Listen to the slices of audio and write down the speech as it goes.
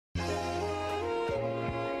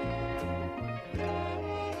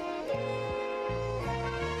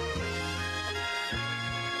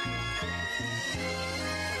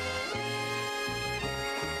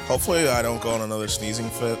Hopefully, I don't go on another sneezing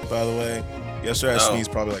fit. By the way, yesterday I Oh.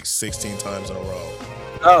 sneezed probably like 16 times in a row.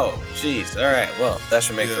 Oh, jeez. All right. Well, that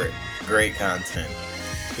should make Yeah, for great content.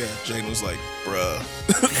 yeah. Jane was like, "Bruh,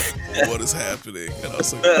 what is happening?" And I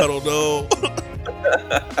was like, "I don't know."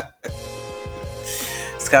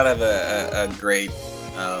 It's kind of a great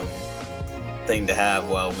um, thing to have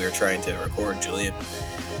while we're trying to record, Julian.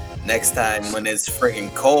 Next time when it's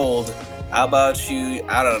freaking cold, how about you,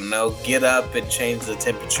 I don't know, get up and change the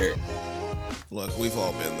temperature? Look, we've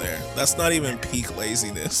all been there. That's not even peak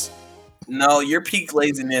laziness. No, your peak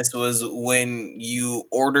laziness was when you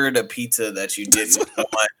ordered a pizza that you That's didn't what,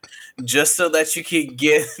 want just so that you could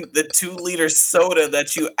get the 2-liter soda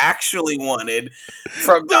that you actually wanted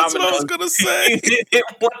from that's what I was Domino's. gonna say. You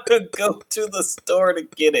didn't want to go to the store to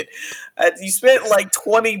get it. You spent like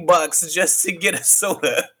 $20 just to get a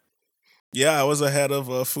soda. Yeah, I was ahead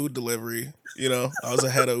of food delivery. I was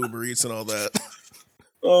ahead of Uber Eats and all that.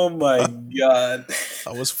 Oh my god.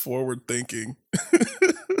 I was forward thinking.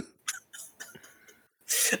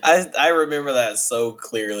 I remember that so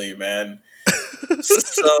clearly, man.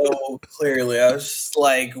 So clearly. I was just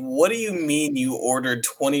like, what do you mean you ordered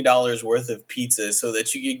 $20 worth of pizza so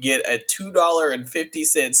that you could get a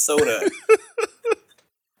 $2.50 soda?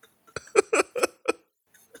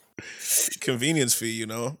 Convenience fee.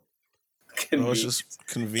 It's just Convenience.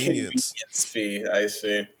 convenience. Convenience fee, I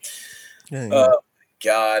see. Yeah, yeah. Oh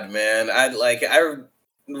God, man. I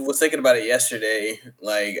was thinking about it yesterday.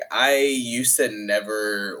 Like I used to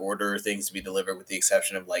never order things to be delivered with the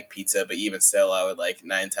exception of like pizza, but even still I would like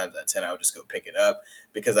 9 times out of 10 I would just go pick it up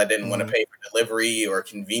because I didn't want to Mhm. pay for delivery or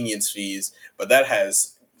convenience fees. But that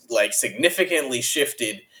has like significantly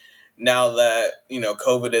shifted now that,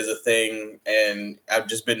 COVID is a thing and I've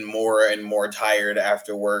just been more and more tired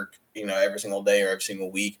after work, every single day or every single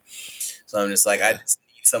week. So I'm just like, I Yeah. just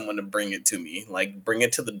need someone to bring it to me, like bring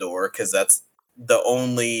it to the door, because that's the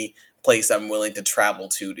only place I'm willing to travel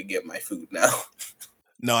to get my food now.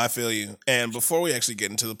 No, I feel you. And before we actually get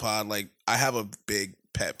into the pod, like I have a big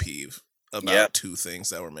pet peeve Yeah. about two things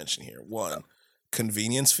that were mentioned here. One,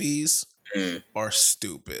 convenience fees Mm, are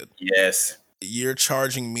stupid. yes. You're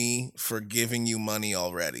charging me for giving you money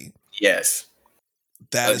already. Yes.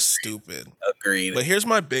 That Ag- is stupid. Agreed. But here's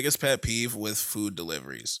my biggest pet peeve with food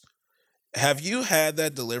deliveries. Have you had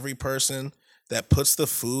that delivery person that puts the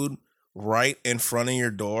food right in front of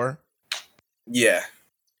your door Yeah.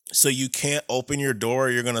 so you can't open your door or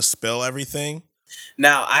you're going to spill everything?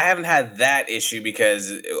 Now I haven't had that issue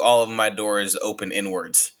because all of my doors open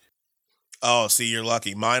inwards. Oh, see, you're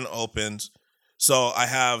lucky. Mine opens. So I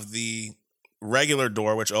have the regular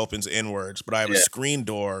door, which opens inwards, but I have a Yeah. screen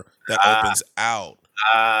door that Ah, opens out.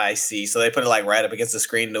 I see. So they put it like right up against the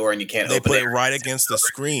screen door, and you can't They open put it. it right against the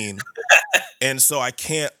screen. And so I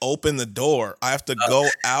can't open the door. I have to go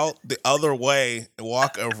out the other way and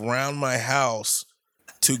walk around my house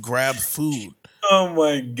to grab food. Oh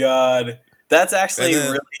my god, that's And actually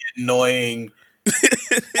really then annoying.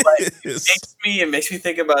 Like, it is. it makes me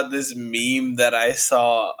think about this meme that I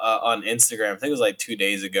saw on Instagram. I think it was like 2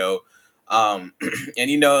 days ago. And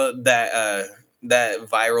that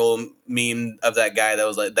viral meme of that guy that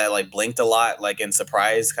was like that like blinked a lot, like in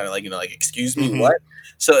surprise, kind of like like excuse me, Mhm. what?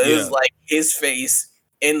 So it was Yeah. like his face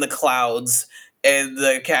in the clouds. And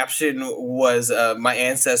the caption was my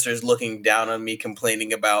ancestors looking down on me,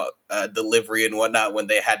 complaining about delivery and whatnot when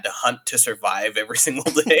they had to hunt to survive every single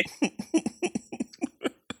day.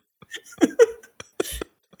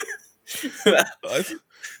 I, I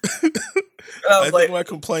I was think like, my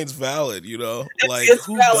complaint's valid. it's, Like, it's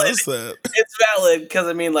who valid. does that? It's valid because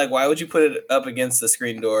I mean, like, why would you put it up against the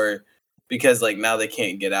screen door? Because like now they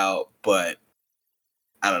can't get out. But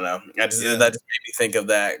I don't know. Yeah. That just made me think of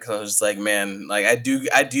that because I was just like, man, like I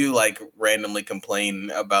do like randomly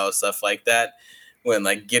complain about stuff like that when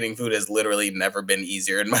like getting food has literally never been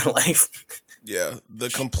easier in my life. Yeah. The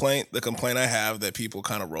complaint I have that people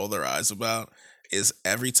kind of roll their eyes about is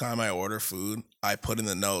every time I order food, I put in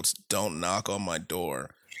the notes, don't knock on my door.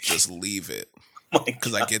 Just leave it. Oh my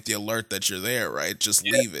Because I god. get the alert that you're there, right? Just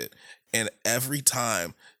Yeah. leave it. And every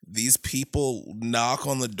time these people knock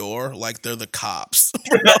on the door like they're the cops.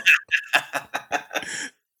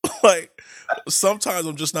 Like sometimes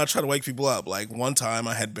I'm just not trying to wake people up. Like one time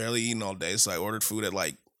I had barely eaten all day, so I ordered food at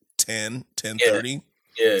like 10, Yeah. 10:30.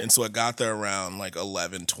 Yeah. And so I got there around like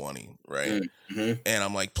 11:20, right? Mm-hmm. And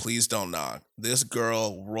I'm like, please don't knock. This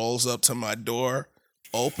girl rolls up to my door,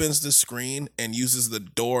 opens the screen, and uses the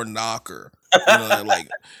door knocker. They're like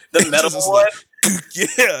The it's metal just one. like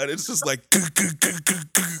yeah, and it's just like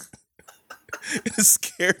it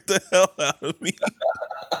scared the hell out of me.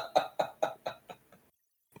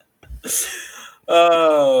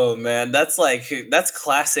 Oh man, that's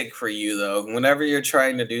classic for you though. Whenever you're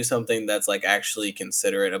trying to do something that's like actually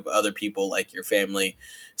considerate of other people, like your family,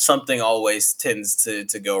 something always tends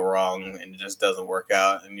to go wrong and it just doesn't work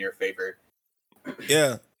out in your favor.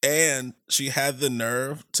 Yeah. And she had the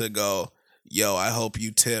nerve to go, yo, I hope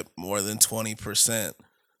you tip more than 20%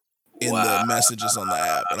 in the Wow, messages on the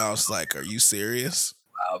app. And I was like, are you serious?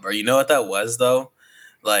 bro. You know what that was though?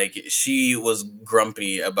 Like she was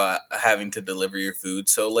grumpy about having to deliver your food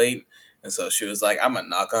so late. And so she was like, I'm gonna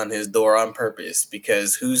knock on his door on purpose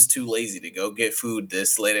because who's too lazy to go get food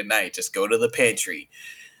this late at night? Just go to the pantry.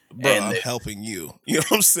 Bro, And I'm helping you. You know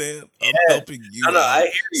what I'm saying? I'm yeah, helping I you know, I out.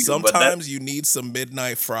 hear you, but that Sometimes you need some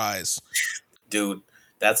midnight fries. dude,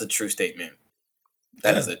 that's a true statement.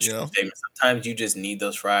 That Yeah, is a you true know? statement. Sometimes you just need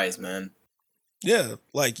those fries, man. Yeah,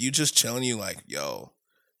 like you just chilling, you like, yo,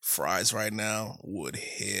 fries right now would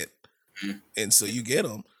hit. Mm. And so you get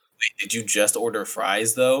them. Wait, did you just order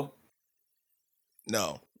fries though?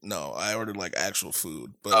 No, no, I ordered like actual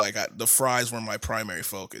food, but Oh, like the fries were my primary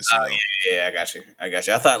focus, you know? yeah, I got you. I got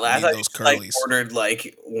you. I I need thought you those just, like curlies. ordered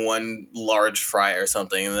like one large fry or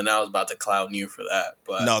something, and then I was about to clown you for that.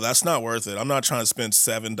 But No, that's not worth it. I'm not trying to spend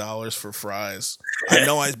 $7 for fries. I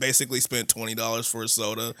know I basically spent $20 for a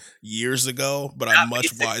soda years ago, but I'm not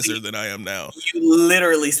much wiser basically, than I am now. you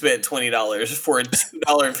literally spent $20 for a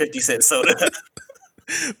 $2.50 soda.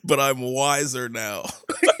 But I'm wiser now.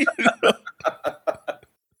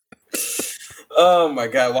 Oh my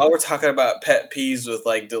god! While we're talking about pet peeves with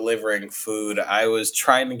like delivering food, I was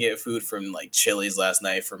trying to get food from like Chili's last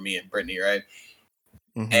night for me and Brittany, right?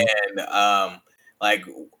 Hmm. And like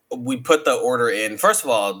we put the order in. First of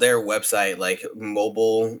all, their website like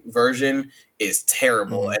mobile version is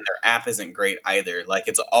terrible Hmm. and their app isn't great either. Like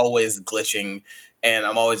it's always glitching, and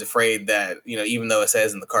I'm always afraid that, even though it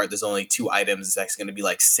says in the cart there's only two items, it's actually going to be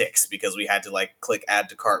like six because we had to like click add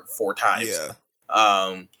to cart four times. Yeah.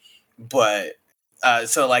 um but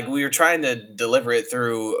so like we were trying to deliver it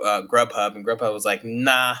through Grubhub, and Grubhub was like,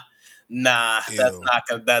 nah, that's Ew. not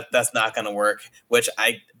gonna that's not gonna work. Which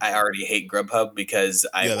I already hate Grubhub because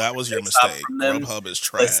I Yeah, ordered that was your Wingstop mistake. from them. Grubhub is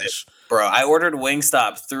Listen, trash. bro, I ordered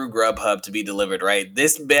Wingstop through Grubhub to be delivered. Right,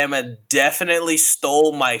 this Bama definitely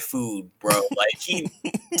stole my food, bro. Like he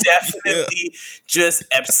Yeah. definitely just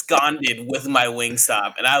absconded with my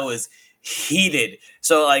Wingstop, and I was heated.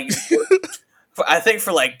 So like I think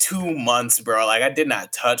for like 2 months, bro, like I did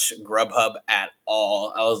not touch Grubhub at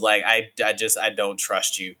all. I was like, I don't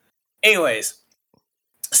trust you. Anyways,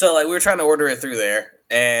 so like we were trying to order it through there,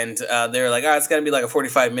 and they were like, oh, it's gonna be like a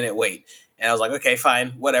 45-minute wait. And I was like, okay,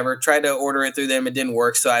 fine, whatever. Tried to order it through them, it didn't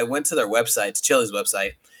work. So I went to their website, to Chili's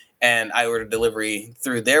website, and I ordered delivery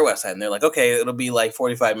through their website. And they're like, okay, it'll be like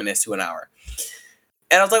 45 minutes to an hour.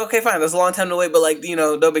 And I was like, okay, fine. That's a long time to wait, but like,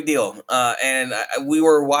 no big deal. And we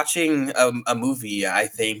were watching a movie, I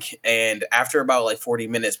think. And after about like 40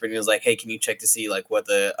 minutes, Brittany was like, hey, can you check to see like what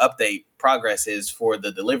the update progress is for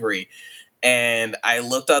the delivery? And I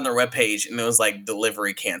looked on their webpage and it was like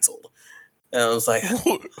delivery canceled. And I was like,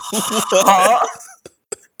 What? huh?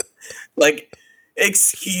 Like,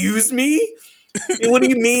 excuse me? What do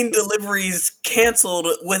you mean deliveries canceled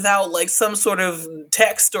without like some sort of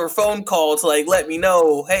text or phone call to like let me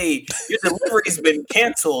know, hey, your delivery's been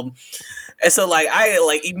canceled? And so like I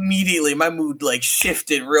like immediately my mood like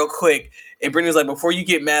shifted real quick. And Brittany was like, before you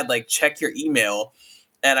get mad, like check your email.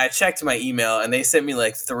 And I checked my email, and they sent me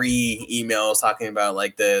like 3 emails talking about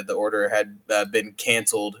like the order had been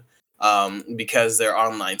canceled because their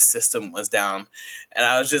online system was down. And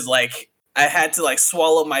I was just like, I had to like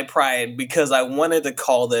swallow my pride because I wanted to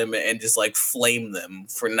call them and just like flame them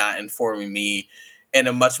for not informing me in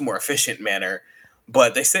a much more efficient manner.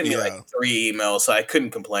 But they sent me like Yeah. 3 emails, so I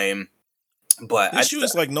couldn't complain. But The I issue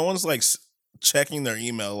just is like no one's like checking their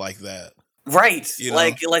email like that. right, You know,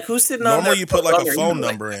 like who's sitting on their normally you put like on a their phone email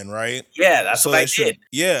like number in, right? yeah, that's So what I they should, did.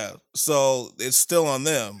 yeah. So it's still on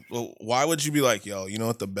them. Well, why would you be like, yo, you know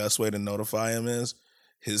what the best way to notify him is?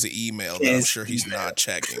 His email that I'm His sure he's email. not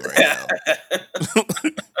checking right now.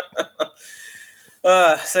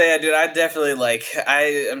 So yeah, dude, I definitely like.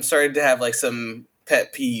 I am starting to have like some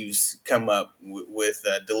pet peeves come up with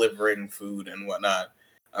delivering food and whatnot.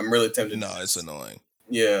 I'm really tempted to No, it's just annoying.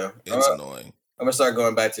 yeah. It's annoying. I'm gonna start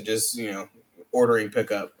going back to just ordering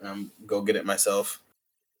pickup and go get it myself.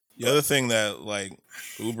 The But other thing that like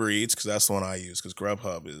Uber Eats, because that's the one I use, because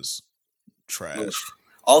Grubhub is trash. oof.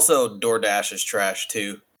 Also, DoorDash is trash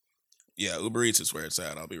too. Yeah, Uber Eats is where it's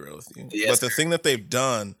at. I'll be real with you. Yes, But the thing that they've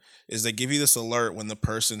done is they give you this alert when the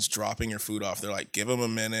person's dropping your food off. They're like, give them a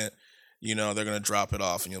minute. They're gonna drop it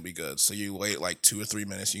off and you'll be good. So you wait like 2 or 3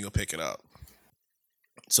 minutes and you go pick it up.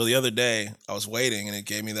 So the other day I was waiting and it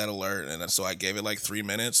gave me that alert, and so I gave it like 3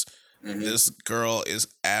 minutes. Mm-hmm. This girl is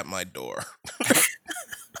at my door.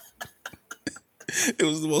 It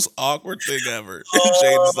was the most awkward thing ever.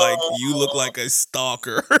 Jaden's like, "You look like a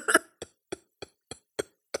stalker."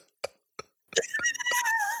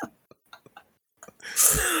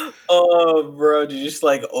 Oh, bro, did you just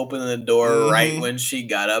like open the door right when she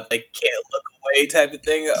got up, like can't look away type of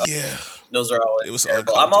thing? Yeah, Those are always it was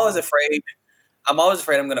terrible. I'm always afraid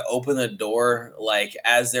I'm gonna open the door like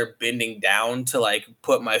as they're bending down to like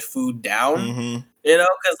put my food down. Mm-hmm. You know,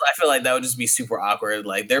 because I feel like that would just be super awkward.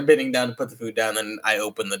 Like they're bending down to put the food down, and I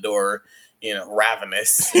open the door, you know,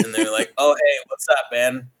 ravenous, and they're like, "Oh, hey, what's up,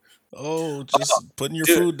 man?" Oh, just putting your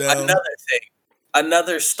food down. Another thing,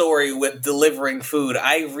 another story with delivering food.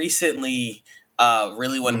 I recently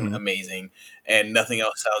really went amazing, and nothing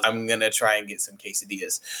else. I'm gonna try and get some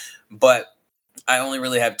quesadillas, but I only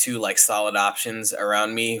really have two like solid options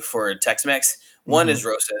around me for Tex-Mex. One is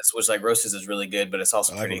Rosas, which like Rosas is really good, but it's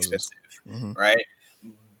also pretty expensive, right?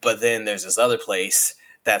 But then there's this other place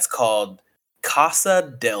that's called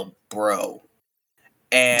Casa del Bro,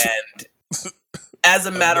 and as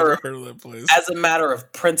a matter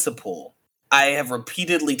of principle, I have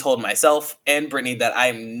repeatedly told myself and Brittany that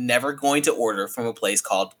I'm never going to order from a place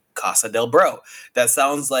called Casa del Bro. That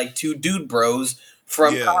sounds like two dude bros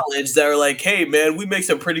from college that are like, "Hey man, we make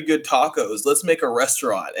some pretty good tacos. Let's make a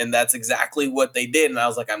restaurant." And that's exactly what they did. And I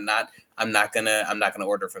was like, I'm not gonna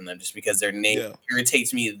order from them just because their name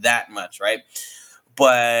irritates me that much, right?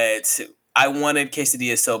 But I wanted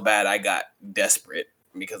quesadillas so bad I got desperate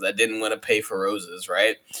because I didn't want to pay for Roses,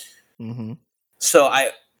 right? So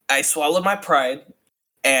I swallowed my pride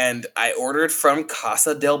and I ordered from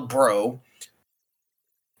Casa del Bro.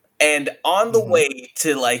 And on the way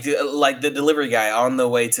to like the delivery guy on the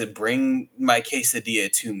way to bring my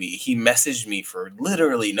quesadilla to me, he messaged me for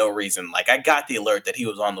literally no reason. Like I got the alert that he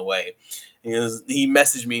was on the way. He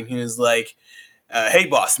messaged me and he was like, "Hey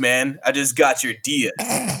boss man, I just got your dia."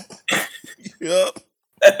 Yep.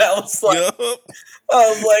 And I was like,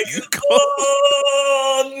 "Oh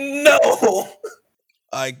no."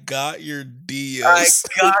 I got your dias.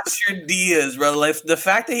 I got your dias, bro. Like the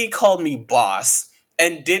fact that he called me boss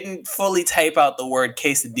and didn't fully type out the word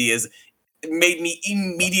quesadillas made me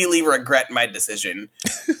immediately regret my decision.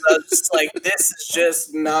 It's like, this is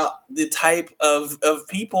just not the type of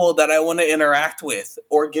people that I want to interact with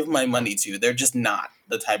or give my money to. They're just not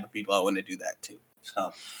the type of people I want to do that to.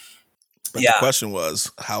 So, but the question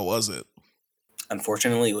was, how was it?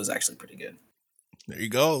 Unfortunately, it was actually pretty good. There you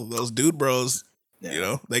go. Those dude bros, you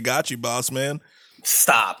know, they got you, boss man.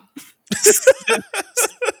 Stop.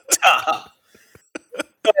 Stop.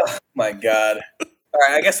 Oh my God. All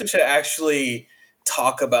right, I guess we should actually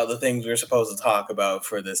talk about the things we're supposed to talk about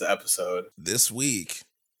for this episode. This week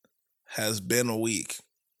has been a week.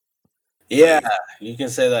 Yeah, you can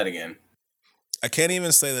say that again. I can't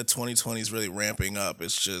even say that 2020 is really ramping up.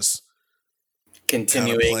 It's just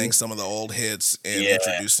continuing kind of playing some of the old hits and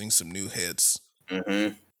introducing some new hits.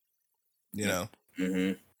 You know,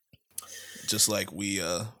 just like we,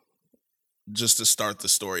 just to start the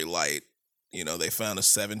story light. You know, they found a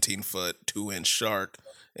 17-foot, 2-inch shark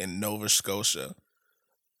in Nova Scotia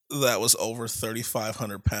that was over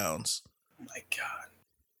 3,500 pounds. Oh my God.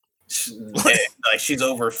 Like she's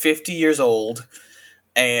over 50 years old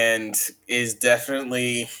and is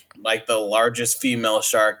definitely like the largest female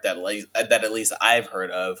shark that at least I've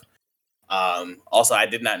heard of. Also, I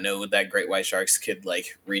did not know that great white sharks could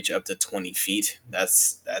like reach up to 20 feet.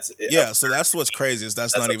 That's yeah. So that's what's crazy is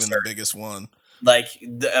that's not even the biggest one. Like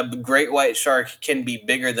a great white shark can be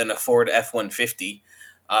bigger than a Ford F-150,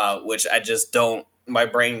 which I just don't. My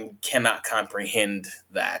brain cannot comprehend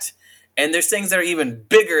that. And there's things that are even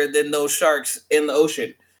bigger than those sharks in the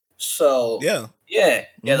ocean. So yeah.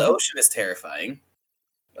 The ocean is terrifying.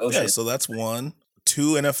 Yeah, so that's one.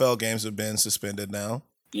 2 NFL games have been suspended now.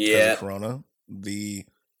 Because of Corona. The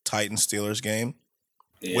Titans Steelers game,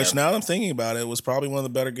 which now I'm thinking about it was probably one of the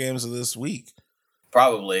better games of this week.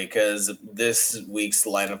 Probably because this week's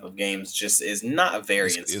lineup of games just is not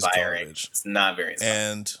very inspiring. It's not very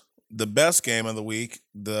inspiring. And the best game of the week,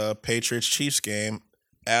 the Patriots-Chiefs game,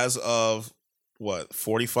 as of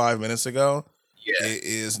 45 minutes ago, it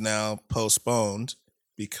is now postponed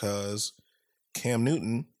because Cam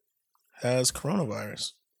Newton has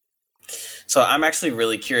coronavirus. So I'm actually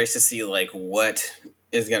really curious to see like what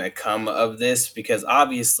is going to come of this because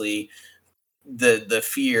obviously the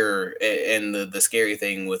fear and the scary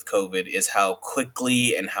thing with COVID is how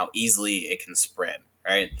quickly and how easily it can spread,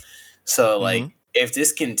 right? So like if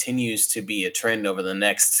this continues to be a trend over the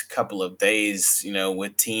next couple of days,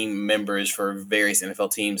 with team members for various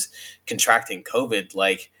NFL teams contracting COVID,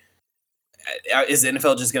 like, is the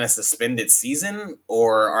NFL just going to suspend its season,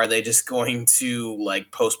 or are they just going to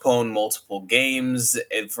like postpone multiple games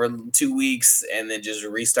for 2 weeks and then just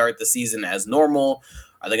restart the season as normal?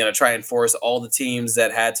 Are they going to try and force all the teams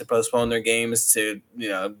that had to postpone their games to,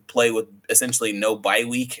 play with essentially no bye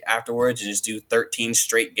week afterwards and just do 13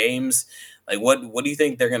 straight games? Like, what do you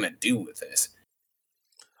think they're going to do with this?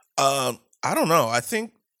 I don't know. I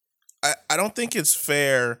don't think it's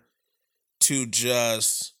fair to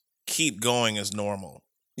just keep going as normal.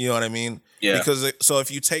 You know what I mean? Yeah. Because so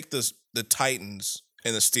if you take the Titans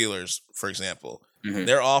and the Steelers, for example,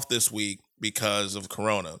 they're off this week because of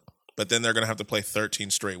Corona, but then they're going to have to play 13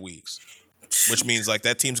 straight weeks, which means like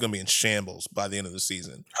that team's going to be in shambles by the end of the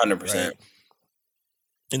season. 100%. Right?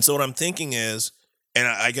 And so what I'm thinking is, and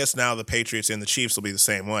I guess now the Patriots and the Chiefs will be the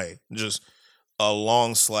same way, just a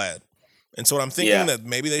long sled. And so what I'm thinking that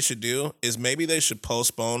maybe they should do is maybe they should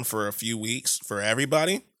postpone for a few weeks for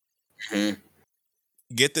everybody.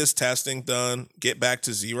 Get this testing done, get back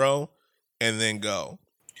to zero, and then go.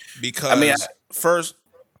 Because first,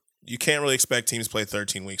 you can't really expect teams to play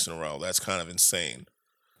 13 weeks in a row. That's kind of insane.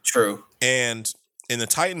 True. And in the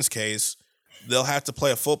Titans' case, they'll have to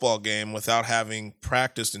play a football game without having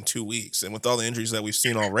practiced in 2 weeks. And with all the injuries that we've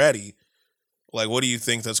seen already, like, what do you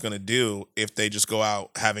think that's going to do if they just go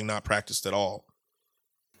out having not practiced at all?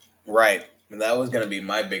 Right. And that was going to be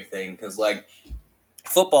my big thing because, like,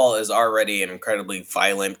 football is already an incredibly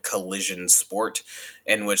violent collision sport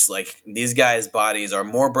in which, like, these guys' bodies are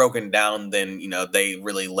more broken down than, they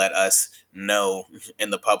really let us know in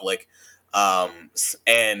the public.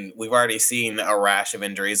 And we've already seen a rash of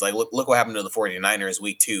injuries. Like, look what happened to the 49ers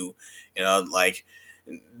week 2. Like,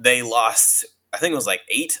 they lost, I think it was like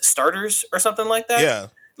 8 starters or something like that. Yeah.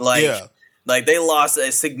 Like they lost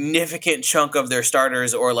a significant chunk of their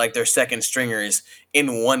starters or like their second stringers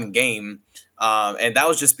in one game. And that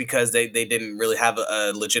was just because they didn't really have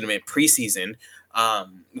a legitimate preseason.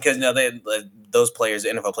 Because those players,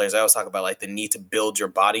 NFL players, I always talk about like the need to build your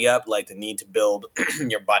body up, like the need to build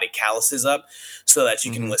your body calluses up, so that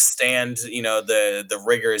you can withstand, the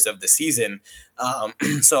rigors of the season.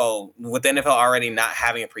 So with the NFL already not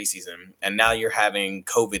having a preseason, and now you're having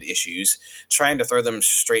COVID issues, trying to throw them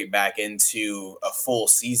straight back into a full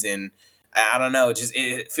season, I don't know.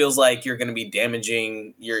 It feels like you're going to be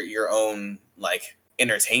damaging your own like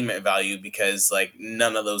entertainment value because like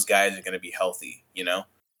none of those guys are going to be healthy,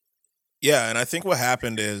 Yeah, and I think what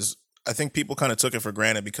happened is I think people kind of took it for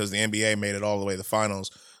granted because the NBA made it all the way to the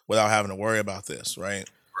finals without having to worry about this, right?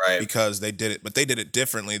 Right. Because they did it, but they did it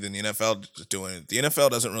differently than the NFL is doing it. The NFL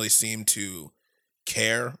doesn't really seem to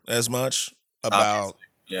care as much about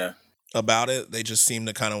it. They just seem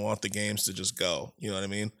to kind of want the games to just go. You know what I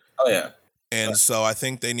mean? Oh yeah. And so I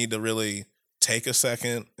think they need to really take a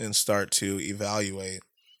second and start to evaluate.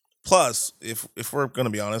 Plus, if we're going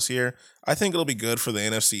to be honest here, I think it'll be good for the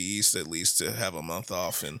NFC East at least to have a month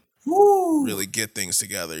off and really get things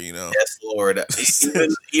together, Yes, Lord.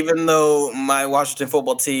 even though my Washington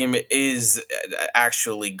football team is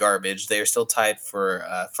actually garbage, they are still tied for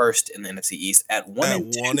first in the NFC East at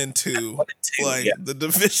 1-2. Like the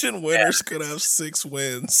division winners could have 6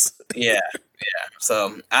 wins. Yeah.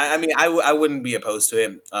 So I wouldn't be opposed to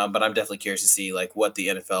it, but I'm definitely curious to see like what the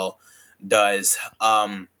NFL does.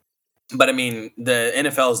 But I mean, the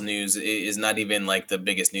NFL's news is not even like the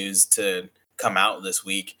biggest news to come out this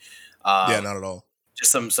week. Yeah, not at all.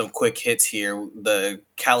 Just some quick hits here. The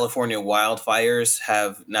California wildfires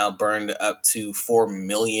have now burned up to 4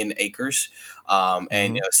 million acres,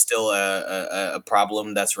 and still a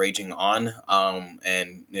problem that's raging on.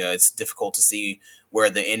 And it's difficult to see where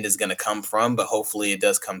the end is going to come from, but hopefully it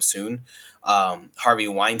does come soon. Harvey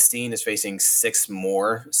Weinstein is facing 6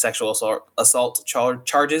 more sexual assault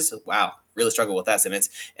charges. Wow, really struggle with that sentence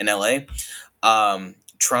in LA.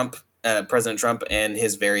 President Trump and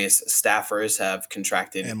his various staffers have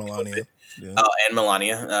contracted and Melania.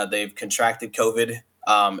 COVID. They've contracted COVID,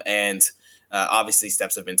 and obviously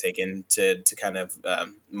steps have been taken to kind of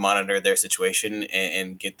monitor their situation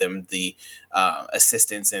and get them the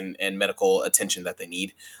assistance and medical attention that they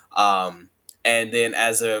need. And then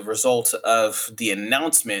as a result of the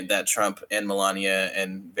announcement that Trump and Melania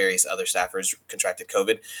and various other staffers contracted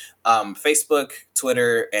COVID, Facebook,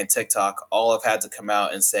 Twitter, and TikTok all have had to come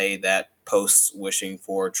out and say that posts wishing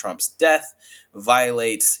for Trump's death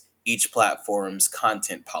violates each platform's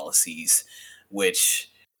content policies,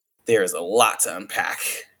 which there's a lot to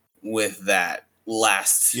unpack with that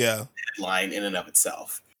last headline in and of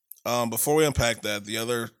itself. Before we unpack that, the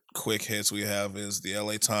other quick hits we have is the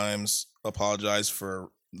LA Times apologized for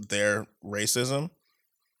their racism.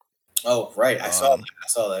 Oh, right. I saw that. I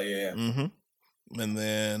saw that. Yeah. And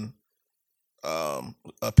then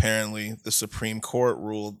apparently the Supreme Court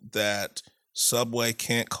ruled that Subway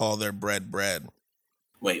can't call their bread.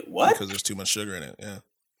 Wait, what? Because there's too much sugar in it. Yeah.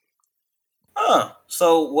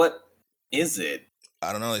 So what is it?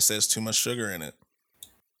 I don't know. They say it's too much sugar in it.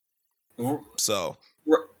 So.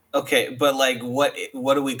 Okay, but like, what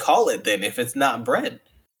do we call it then if it's not bread?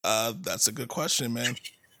 That's a good question, man.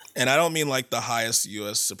 And I don't mean like the highest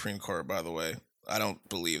U.S. Supreme Court, by the way. I don't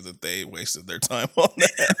believe that they wasted their time on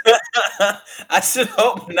that. I should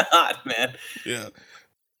hope not, man. Yeah.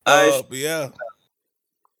 But yeah.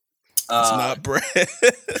 It's not bread.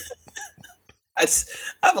 I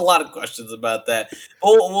have a lot of questions about that.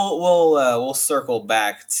 We'll circle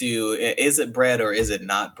back to, is it bread or is it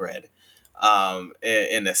not bread?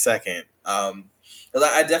 In a second.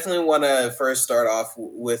 I definitely want to first start off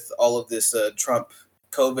with all of this Trump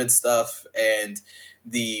COVID stuff and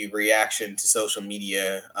the reaction to social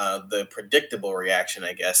media, the predictable reaction,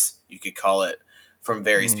 I guess you could call it, from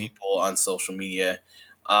various people on social media.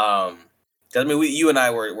 I mean, you and I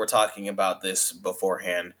were talking about this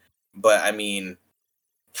beforehand, but I mean,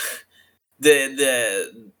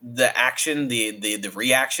 the action, the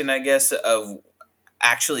reaction, I guess, of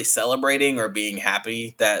actually celebrating or being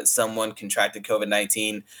happy that someone contracted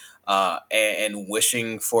COVID-19 and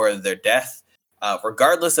wishing for their death,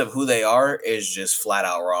 regardless of who they are, is just flat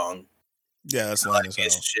out wrong. Yeah, that's lame as hell.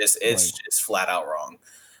 It's just flat out wrong.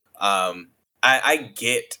 I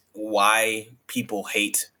get why people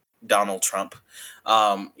hate Donald Trump.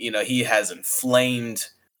 He has inflamed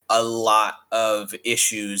a lot of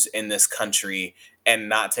issues in this country and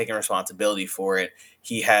not taking responsibility for it.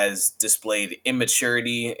 He has displayed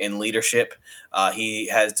immaturity in leadership. He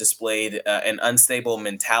has displayed an unstable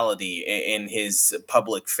mentality in his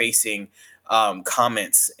public facing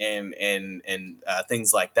comments and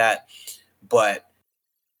things like that. But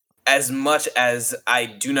as much as I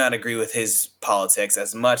do not agree with his politics,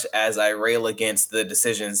 as much as I rail against the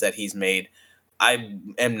decisions that he's made, I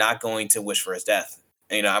am not going to wish for his death.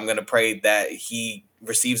 I'm going to pray that he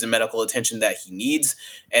receives the medical attention that he needs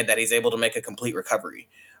and that he's able to make a complete recovery.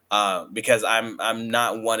 Because I'm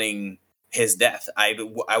not wanting his death. I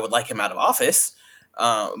would like him out of office,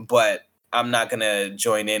 but I'm not going to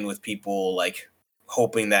join in with people like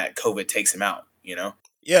hoping that COVID takes him out.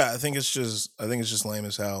 Yeah, I think it's just lame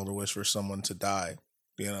as hell to wish for someone to die.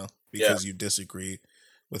 Because you disagree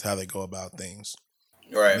with how they go about things.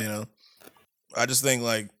 Right. I just think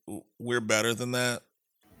like we're better than that.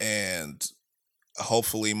 And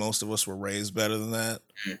hopefully most of us were raised better than that.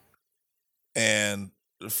 And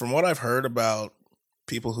from what I've heard about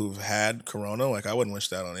people who've had corona, like I wouldn't wish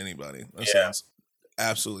that on anybody. That sounds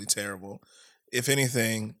absolutely terrible. If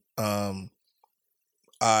anything,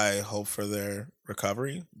 I hope for their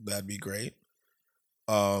recovery. That'd be great.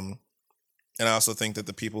 And I also think that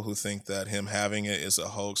the people who think that him having it is a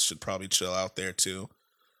hoax should probably chill out there too.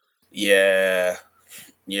 Yeah.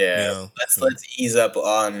 Let's ease up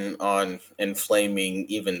on inflaming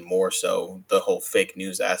even more so the whole fake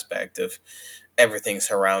news aspect of everything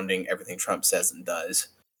surrounding everything Trump says and does.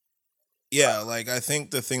 Yeah, like I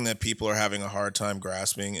think the thing that people are having a hard time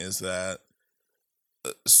grasping is that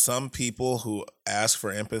some people who ask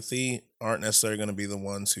for empathy aren't necessarily going to be the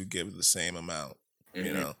ones who give the same amount,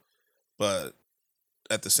 But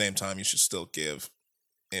at the same time, you should still give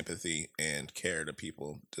empathy and care to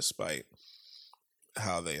people despite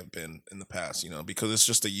how they have been in the past, because it's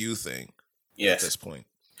just a you thing at this point.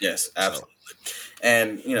 Yes, absolutely. So.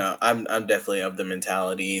 And, I'm definitely of the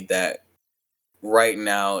mentality that right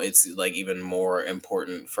now it's like even more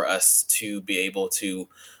important for us to be able to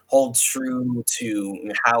hold true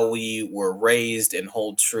to how we were raised and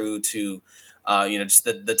hold true to, just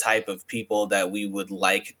the type of people that we would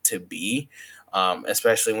like to be,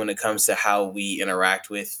 especially when it comes to how we interact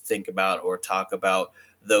with, think about, or talk about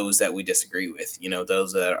those that we disagree with,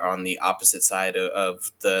 those that are on the opposite side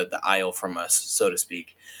of the aisle from us, so to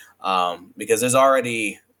speak, because there's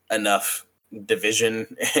already enough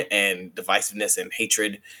division and divisiveness and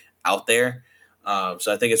hatred out there.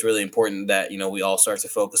 So I think it's really important that, we all start to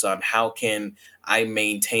focus on how can I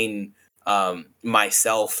maintain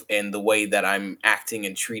myself and the way that I'm acting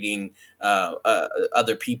and treating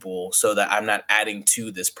other people so that I'm not adding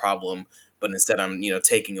to this problem, but instead I'm,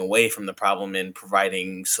 taking away from the problem and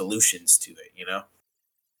providing solutions to it,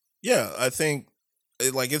 Yeah, I think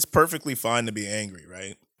it's perfectly fine to be angry,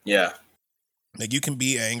 right? Yeah. Like you can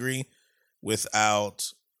be angry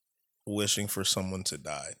without wishing for someone to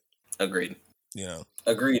die. Agreed. You know,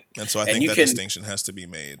 agreed. and so I And think you that can, distinction has to be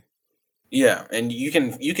made. yeah, and you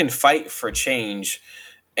can fight for change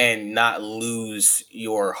and not lose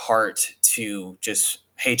your heart to just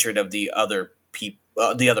hatred of the other people,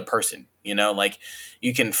 the other person. Like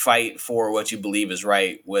you can fight for what you believe is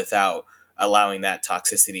right without allowing that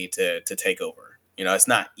toxicity to take over. It's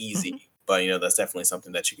not Hmm. easy, but that's definitely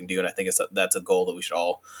something that you can do, and I think that's a goal that we should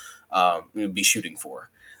all be shooting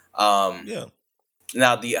for. Um, Yeah.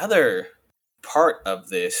 Now, the other part of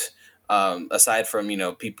this, aside from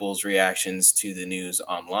people's reactions to the news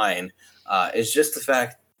online, is just the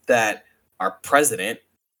fact that our president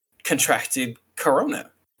contracted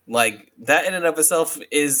corona. Like that in and of itself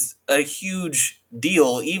is a huge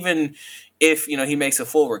deal. Even if he makes a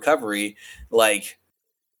full recovery, like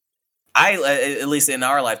at least in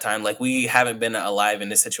our lifetime, like we haven't been alive in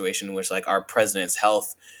this situation in which like our president's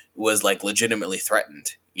health was like legitimately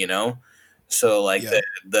threatened. So like Yeah.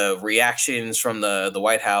 the reactions from the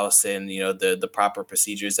White House and the proper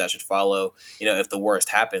procedures that should follow, if the worst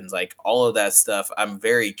happens, like all of that stuff, I'm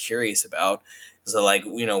very curious about. So like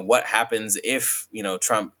what happens if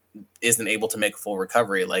Trump isn't able to make a full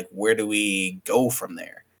recovery? Like where do we go from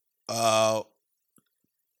there? Uh,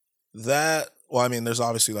 that well, I mean, there's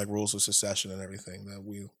obviously like rules of secession and everything that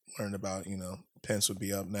we learned about. Pence would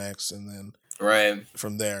be up next, and then Right.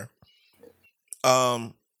 from there.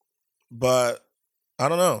 Um, but I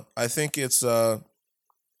don't know. I think it's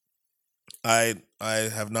I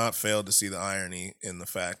have not failed to see the irony in the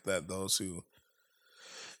fact that those who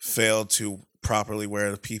failed to properly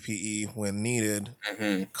wear the PPE when needed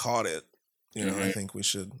Hmm. caught it. I Hmm. think we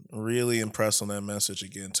should really impress on that message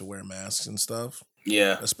again to wear masks and stuff,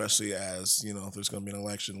 Yeah. especially as there's going to be an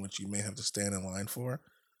election which you may have to stand in line for.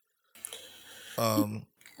 Um,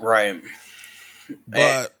 Right.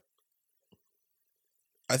 Eh, but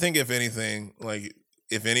I think if anything, like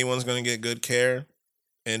if anyone's going to get good care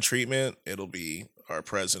and treatment, it'll be our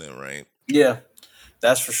president, right? yeah,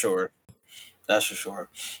 that's for sure. That's for sure.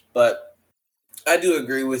 But I do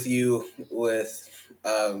agree with you with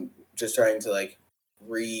just trying to like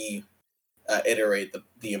re iterate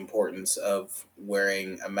the importance of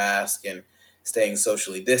wearing a mask and staying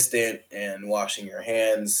socially distant and washing your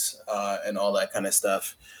hands and all that kind of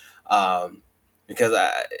stuff. Um, because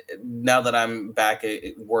now that I'm back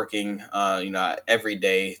working, every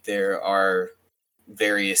day there are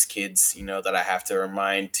various kids, that I have to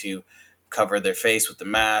remind to cover their face with the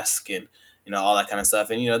mask and all that kind of stuff.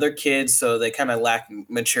 And they're kids, so they kind of lack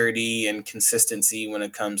maturity and consistency when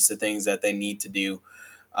it comes to things that they need to do.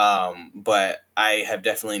 But I have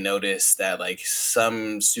definitely noticed that like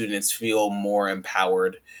some students feel more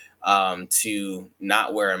empowered to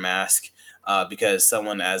not wear a mask because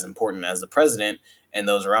someone as important as the president and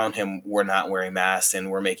those around him were not wearing masks and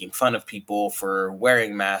were making fun of people for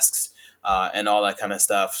wearing masks and all that kind of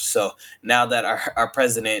stuff. So now that our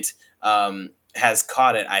president has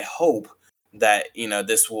caught it, I hope that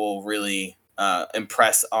this will really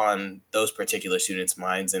impress on those particular students'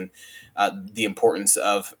 minds and the importance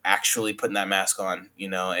of actually putting that mask on,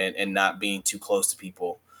 and not being too close to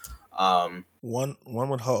people. One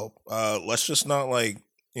would hope. Let's just not like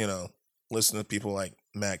listen to people like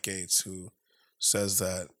Matt Gaetz who says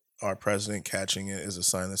that our president catching it is a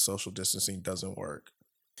sign that social distancing doesn't work.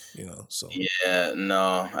 So Yeah,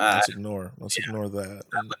 no, let's ignore that.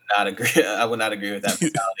 And not agree. I would not agree with that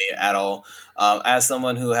mentality at all. As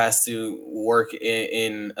someone who has to work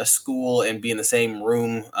in a school and be in the same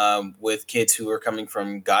room with kids who are coming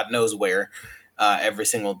from God knows where every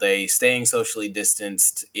single day, staying socially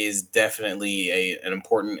distanced is definitely an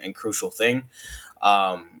important and crucial thing.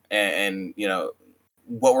 And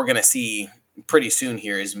what we're gonna see pretty soon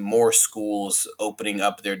here is more schools opening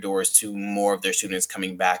up their doors to more of their students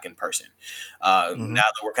coming back in person. Now Mhm.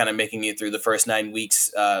 that we're kind of making it through the first 9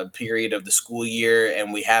 weeks period of the school year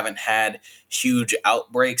and we haven't had huge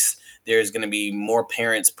outbreaks, there's going to be more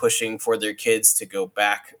parents pushing for their kids to go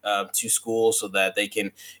back to school so that they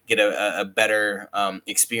can get a better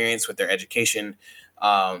experience with their education.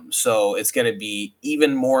 So it's going to be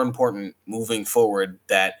even more important moving forward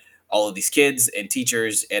that all of these kids and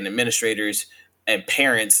teachers and administrators and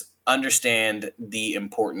parents understand the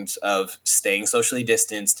importance of staying socially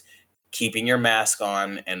distanced, keeping your mask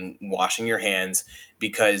on, and washing your hands.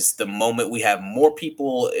 Because the moment we have more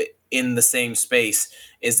people in the same space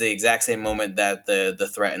is the exact same moment that the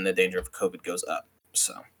threat and the danger of COVID goes up.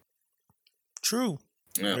 So, True.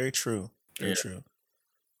 yeah, Very true. Very yeah, true.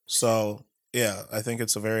 So, yeah, I think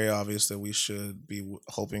it's very obvious that we should be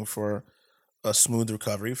hoping for a smooth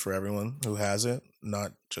recovery for everyone who has it,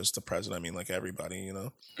 not just the president. I mean, like everybody.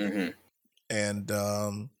 hmm And,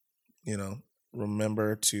 you know,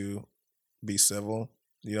 remember to be civil.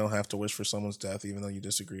 You don't have to wish for someone's death, even though you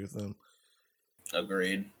disagree with them.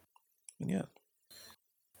 Agreed. And yeah.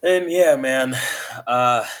 And yeah, man.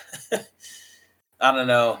 I don't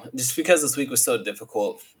know. Just because this week was so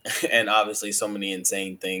difficult, and obviously so many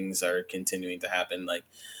insane things are continuing to happen. Like,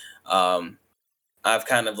 I've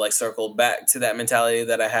kind of like circled back to that mentality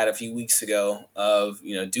that I had a few weeks ago of,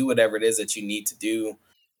 do whatever it is that you need to do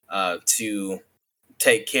to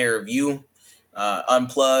take care of you,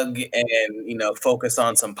 unplug and, focus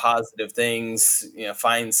on some positive things,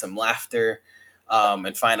 find some laughter,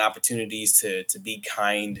 and find opportunities to be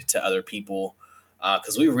kind to other people.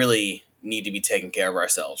 Cause we really need to be taking care of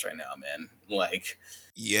ourselves right now, man.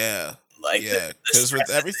 Yeah. Like Yeah. Because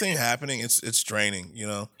with everything happening, it's draining,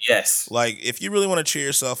 yes. Like, if you really want to cheer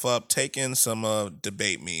yourself up, take in some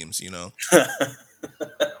debate memes,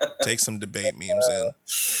 Take some debate memes in.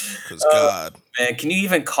 Because, God. Man, can you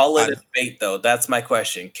even call it I, a debate, though? That's my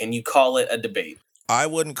question. Can you call it a debate? I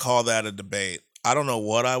wouldn't call that a debate. I don't know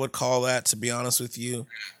what I would call that, to be honest with you.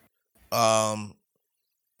 I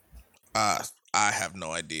have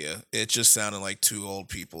no idea. It just sounded like two old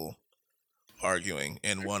people arguing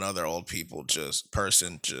and one other old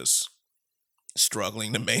person just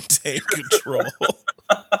struggling to maintain control.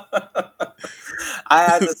 I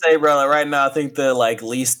have to say, bro, right now, I think the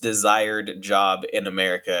least desired job in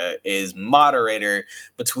America is moderator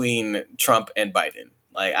between Trump and Biden.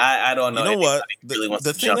 I don't know. You know what? Really wants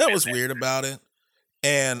The to thing jump that in was there. weird about it,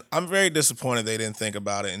 and I'm very disappointed they didn't think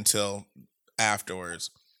about it until afterwards.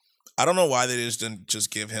 I don't know why they just didn't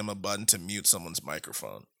just give him a button to mute someone's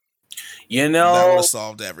microphone. That would have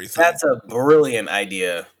solved everything. That's a brilliant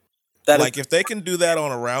idea. If they can do that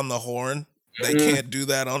on Around the Horn, they can't do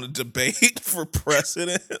that on a debate for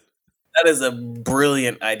president. That is a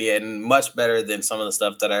brilliant idea and much better than some of the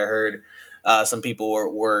stuff that I heard. Some people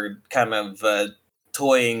were kind of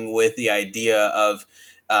toying with the idea of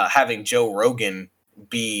having Joe Rogan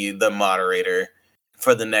be the moderator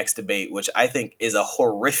for the next debate, which I think is a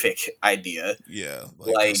horrific idea. Yeah,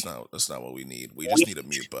 that's not what we need. We just need a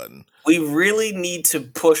mute button. We really need to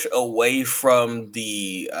push away from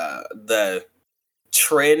the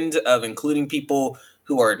trend of including people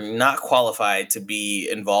who are not qualified to be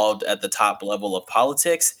involved at the top level of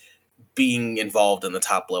politics being involved in the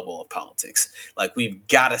top level of politics. We've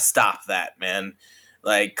got to stop that, man.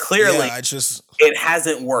 Clearly it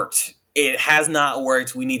hasn't worked. It has not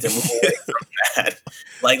worked. We need to move away from that.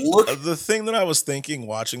 Look. The thing that I was thinking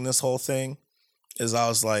watching this whole thing is I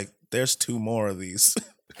was like, there's two more of these.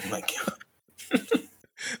 Oh my God.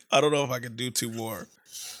 I don't know if I could do two more.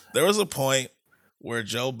 There was a point where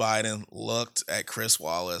Joe Biden looked at Chris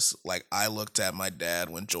Wallace like I looked at my dad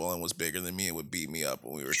when Joelyn was bigger than me and would beat me up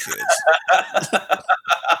when we were kids.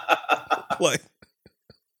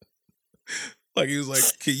 He was like,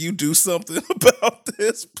 can you do something about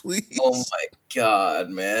this, please? Oh my God,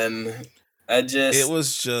 man. It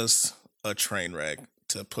was just a train wreck,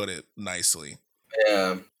 to put it nicely.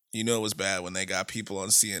 Yeah. It was bad when they got people on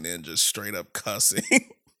CNN just straight up cussing.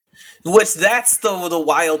 Which that's the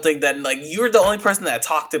wild thing that you're the only person that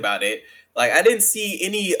talked about it. I didn't see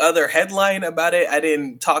any other headline about it. I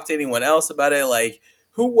didn't talk to anyone else about it.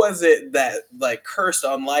 Who was it that cursed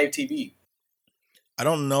on live TV? I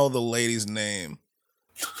don't know the lady's name,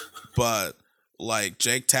 but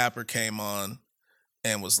Jake Tapper came on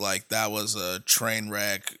and was like, that was a train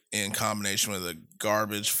wreck in combination with a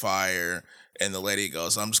garbage fire. And the lady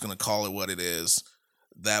goes, I'm just going to call it what it is.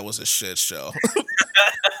 That was a shit show.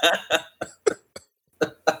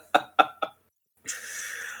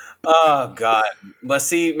 Oh, God. But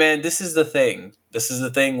see, man, this is the thing. This is the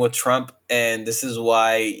thing with Trump, and this is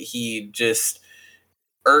why he just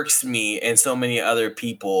irks me and so many other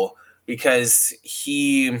people, because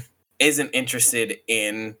he isn't interested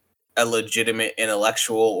in a legitimate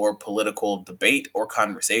intellectual or political debate or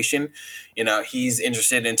conversation. He's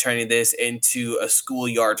interested in turning this into a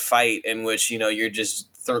schoolyard fight in which, you're just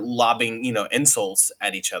lobbing, insults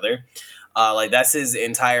at each other. That's his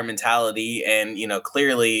entire mentality. And,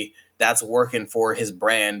 clearly that's working for his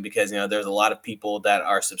brand because, there's a lot of people that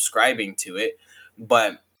are subscribing to it.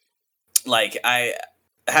 But I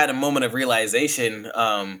had a moment of realization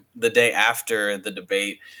the day after the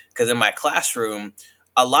debate, because in my classroom,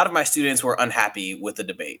 a lot of my students were unhappy with the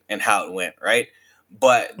debate and how it went, right?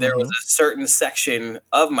 But there was a certain section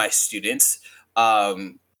of my students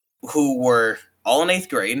who were all in 8th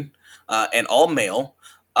grade and all male,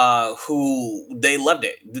 who they loved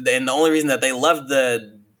it. And the only reason that they loved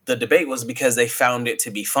the debate was because they found it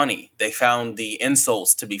to be funny. They found the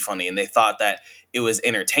insults to be funny, and they thought that it was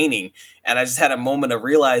entertaining. And I just had a moment of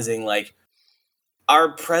realizing,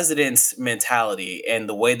 our president's mentality and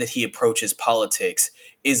the way that he approaches politics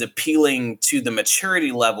is appealing to the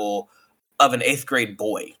maturity level of an 8th grade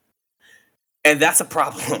boy. And that's a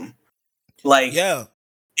problem. Like, Yeah.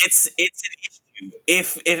 it's an issue.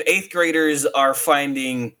 If 8th graders are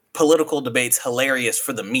finding political debates hilarious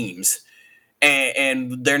for the memes,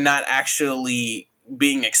 and they're not actually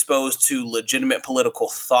being exposed to legitimate political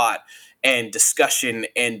thought and discussion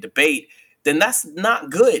and debate, then that's not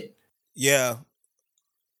good. Yeah.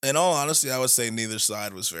 In all honesty, I would say neither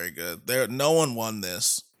side was very good. No one won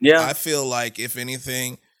this. Yeah. I feel like, if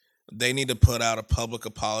anything, they need to put out a public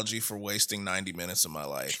apology for wasting 90 minutes of my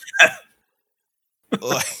life.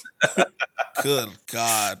 Like, good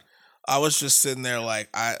God. I was just sitting there like,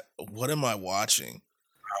 what am I watching?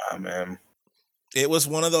 Oh, man. It was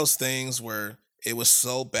one of those things where it was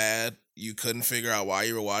so bad you couldn't figure out why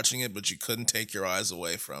you were watching it, but you couldn't take your eyes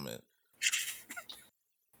away from it.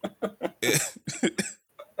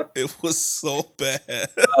 It was so bad.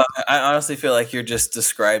 I honestly feel like you're just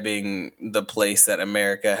describing the place that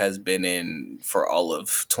America has been in for all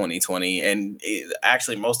of 2020 and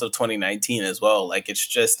actually most of 2019 as well. Like, it's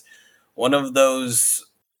just one of those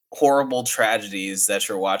horrible tragedies that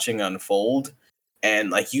you're watching unfold. And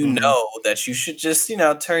like, know that you should just,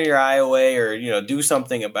 turn your eye away or, do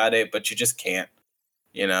something about it, but you just can't,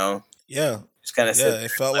 Yeah. Just kind of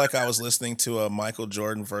it felt like I was listening to a Michael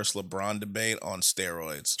Jordan versus LeBron debate on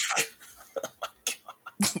steroids.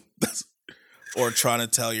 Or trying to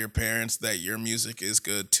tell your parents that your music is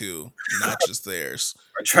good too, not just theirs.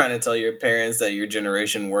 Or trying to tell your parents that your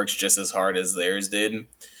generation works just as hard as theirs did.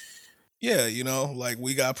 Yeah, like,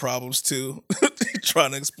 we got problems too.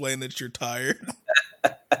 Trying to explain that you're tired.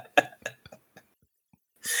 That's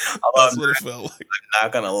what it felt like. I'm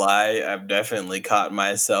not gonna lie, I've definitely caught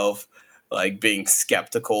myself like being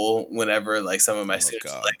skeptical whenever like some of my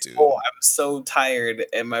students are like, dude. "Oh, I'm so tired,"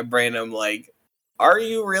 and my brain, I'm like, "Are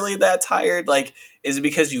you really that tired? Like, is it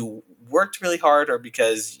because you worked really hard, or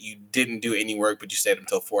because you didn't do any work but you stayed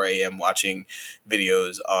until 4 a.m. watching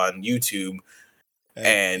videos on YouTube?"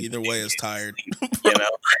 And either way is tired.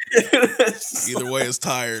 Either way is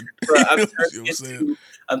tired.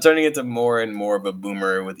 I'm turning into more and more of a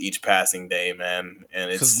boomer with each passing day, man. And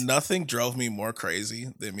because nothing drove me more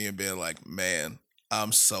crazy than me being like, man,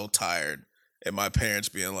 I'm so tired. And my parents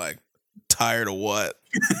being like, tired of what?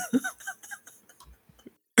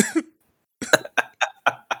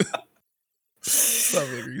 Stop,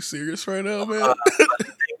 are you serious right now, man? The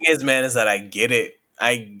thing is, man, is that I get it.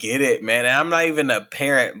 I get it, man. And I'm not even a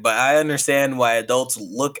parent, but I understand why adults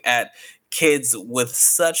look at kids with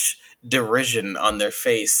such derision on their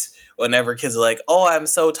face whenever kids are like, "Oh, I'm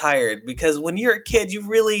so tired." Because when you're a kid, you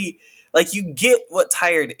really like, you get what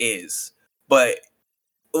tired is, but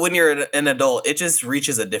when you're an adult, it just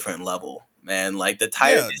reaches a different level, man. Like, the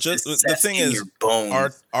tired, just the thing is, your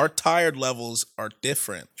bones. Our tired levels are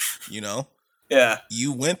different. Yeah.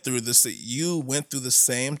 You went through the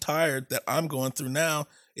same tired that I'm going through now.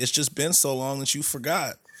 It's just been so long that you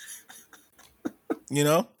forgot.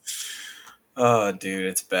 Oh, dude,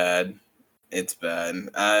 it's bad. It's bad.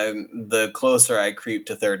 The closer I creep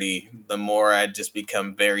to 30, the more I just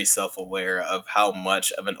become very self-aware of how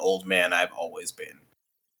much of an old man I've always been.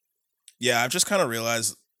 Yeah, I've just kind of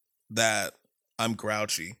realized that I'm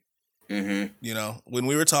grouchy. Mm-hmm. When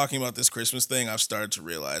we were talking about this Christmas thing, I've started to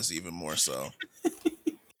realize even more so.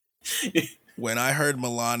 When I heard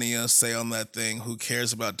Melania say on that thing, "Who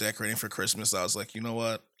cares about decorating for Christmas?" I was like, you know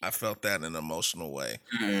what? I felt that in an emotional way.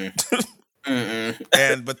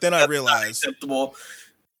 But then I realized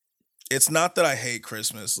it's not that I hate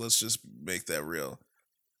Christmas. Let's just make that real.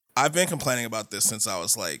 I've been complaining about this since I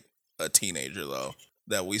was like a teenager, though,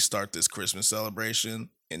 that we start this Christmas celebration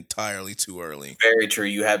entirely too early. Very true.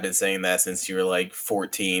 You have been saying that since you were like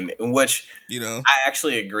 14, which, I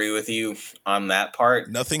actually agree with you on that part.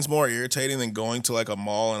 Nothing's more irritating than going to like a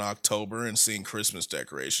mall in October and seeing Christmas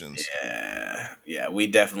decorations. Yeah, we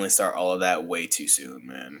definitely start all of that way too soon,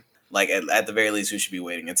 man. Like, at the very least, we should be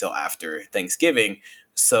waiting until after Thanksgiving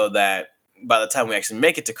so that by the time we actually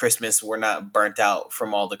make it to Christmas, we're not burnt out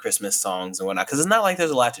from all the Christmas songs and whatnot. Because it's not like there's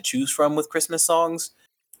a lot to choose from with Christmas songs.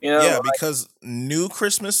 Yeah, because new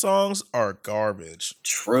Christmas songs are garbage.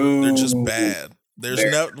 True. They're just bad.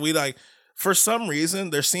 For some reason,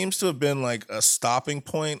 there seems to have been like a stopping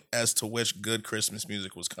point as to which good Christmas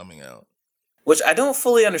music was coming out. Which I don't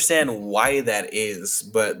fully understand why that is,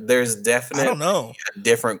 but there's definitely I don't know. A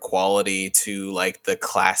different quality to like the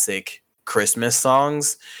classic Christmas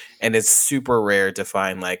songs, and it's super rare to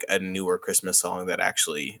find like a newer Christmas song that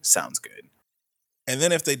actually sounds good. And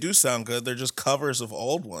then if they do sound good, they're just covers of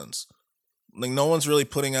old ones. Like, no one's really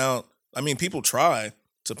putting out I mean, people try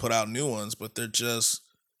to put out new ones, but they're just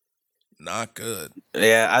not good.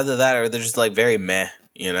 Yeah, either that or they're just like very meh,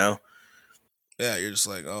 you know? Yeah, you're just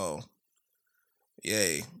like, oh,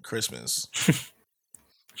 yay, Christmas.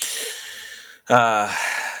 I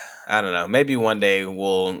don't know. Maybe one day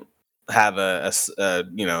we'll have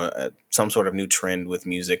some sort of new trend with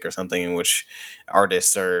music or something in which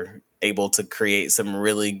artists are able to create some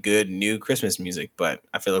really good new Christmas music. But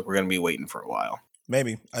I feel like we're gonna be waiting for a while.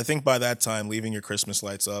 Maybe. I think by that time, leaving your Christmas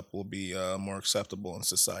lights up will be more acceptable in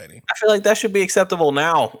society. I feel like that should be acceptable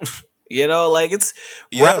now. Like it's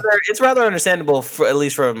Yeah. rather understandable, for at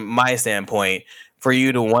least from my standpoint, for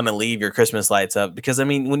you to want to leave your Christmas lights up, because I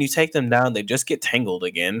mean, when you take them down, they just get tangled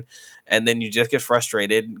again, and then you just get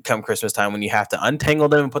frustrated come Christmas time when you have to untangle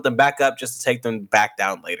them and put them back up just to take them back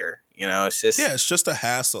down later. It's just it's just a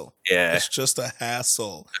hassle. Yeah, it's just a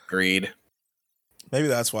hassle. Agreed. Maybe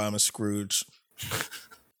that's why I'm a Scrooge.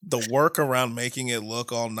 The work around making it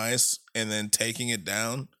look all nice and then taking it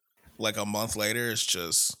down like a month later is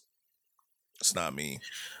just, it's not me.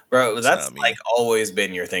 Bro, that's like always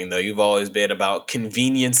been your thing, though. You've always been about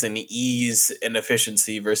convenience and ease and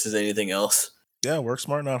efficiency versus anything else. Yeah, work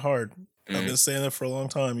smart, not hard. I've been saying that for a long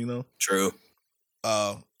time, True.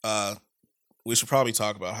 We should probably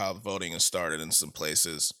talk about how voting has started in some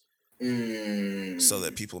places so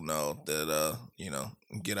that people know that,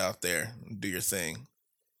 get out there and do your thing.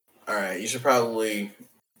 All right, you should probably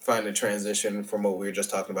find a transition from what we were just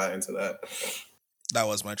talking about into that. That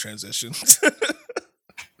was my transition.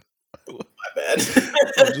 My bad.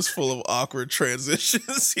 I'm just full of awkward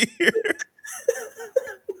transitions here.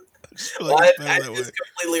 I just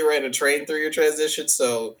completely ran a train through your transition,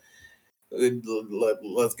 so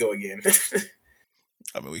let's go again.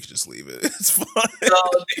 I mean, we could just leave it. It's fine. No,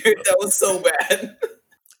 dude, that was so bad.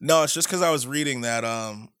 No, it's just because I was reading that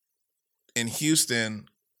in Houston,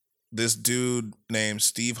 this dude named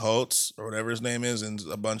Steve Holtz, or whatever his name is, and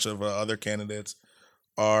a bunch of other candidates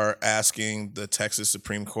are asking the Texas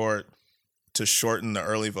Supreme Court to shorten the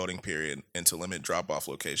early voting period and to limit drop-off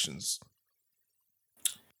locations.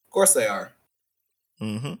 Of course they are.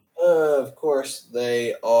 Mm-hmm. Of course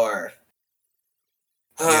they are.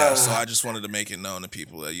 Yeah, so I just wanted to make it known to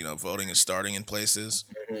people that, voting is starting in places.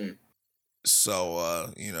 Mm-hmm.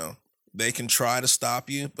 So, they can try to stop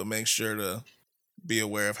you, but make sure to be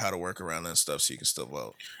aware of how to work around that stuff so you can still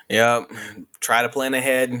vote. Yeah, try to plan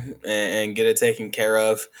ahead and get it taken care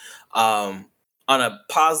of. On a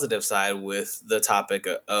positive side with the topic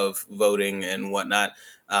of voting and whatnot,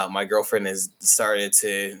 my girlfriend has started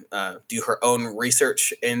to do her own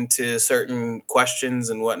research into certain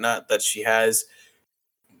questions and whatnot that she has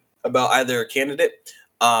about either candidate,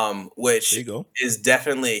 which is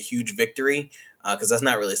definitely a huge victory, because that's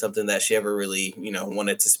not really something that she ever really,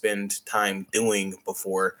 wanted to spend time doing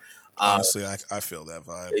before. Honestly, I feel that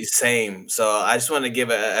vibe. Same. So I just want to give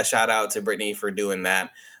a shout out to Brittany for doing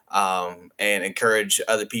that, and encourage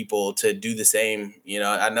other people to do the same.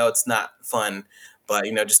 I know it's not fun, but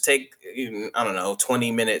just take, I don't know,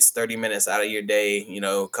 20 minutes, 30 minutes out of your day,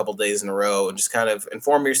 a couple days in a row, and just kind of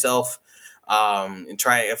inform yourself, and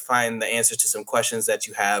try to find the answers to some questions that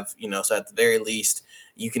you have, so at the very least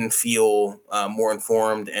you can feel more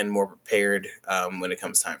informed and more prepared when it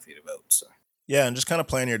comes time for you to vote. So yeah, and just kind of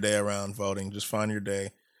plan your day around voting. Just find your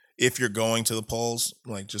day. If you're going to the polls,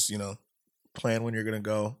 like just, plan when you're going to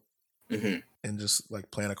go, and just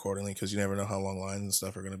like plan accordingly, because you never know how long lines and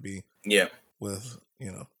stuff are going to be. Yeah. With,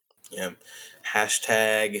 Yeah.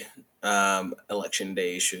 Hashtag election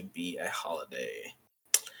day should be a holiday.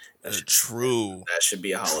 True. That should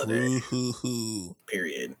be a holiday. True.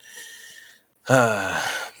 Period.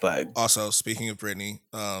 But also, speaking of Brittany,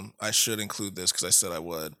 I should include this because I said I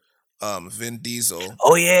would. Vin Diesel.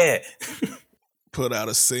 Oh yeah. Put out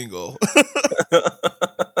a single.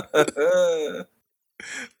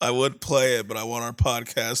 I would play it, but I want our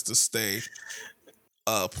podcast to stay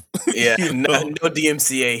up. Yeah, no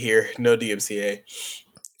DMCA here. No DMCA.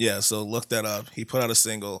 Yeah, so look that up. He put out a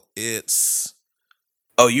single. It's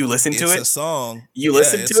you listened to it? It's a song. You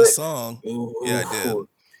listened to it? It's a song. Ooh. Yeah, I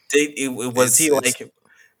did.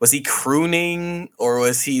 Was he crooning, or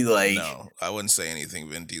was he like? No, I wouldn't say anything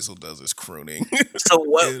Vin Diesel does is crooning. So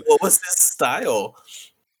what was this style?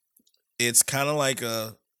 It's kind of like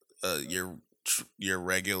your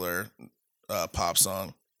regular pop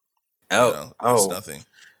song. It's nothing.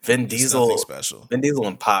 Vin Diesel, nothing special. Vin Diesel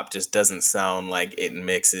and pop just doesn't sound like it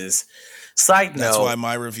mixes. Side note. That's why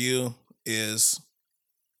my review is,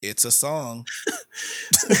 it's a song.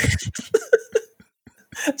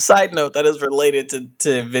 Side note, that is related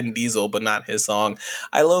to Vin Diesel, but not his song.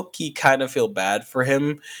 I low-key kind of feel bad for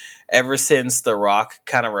him. ever since The Rock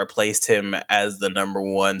kind of replaced him as the number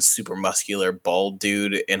one super muscular bald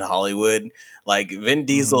dude in Hollywood, like Vin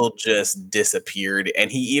Diesel just disappeared, and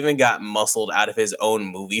he even got muscled out of his own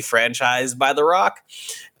movie franchise by The Rock.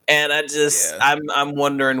 And I'm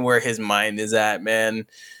wondering where his mind is at, man.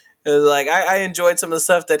 Like I enjoyed some of the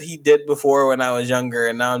stuff that he did before when I was younger,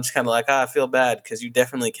 and now I'm just kind of like, I feel bad because you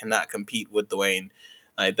definitely cannot compete with Dwayne.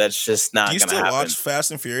 Like that's just not. Do you gonna still happen. watch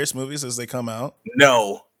Fast and Furious movies as they come out?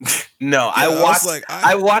 No, no. Yeah,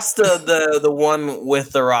 I watched the one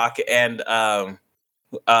with The Rock and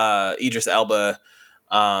Idris Elba.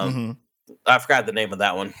 I forgot the name of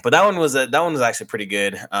that one, but that one was actually pretty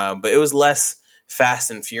good. But it was less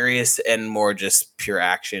Fast and Furious and more just pure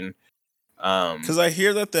action. Because I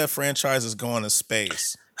hear that franchise is going to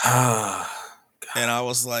space, and I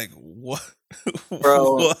was like, "What,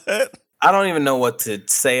 bro? What? I don't even know what to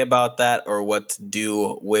say about that or what to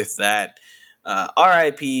do with that."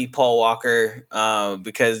 R.I.P. Paul Walker,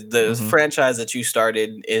 because the franchise that you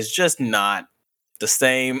started is just not the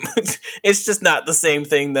same. It's just not the same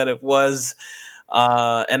thing that it was,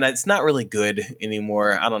 and it's not really good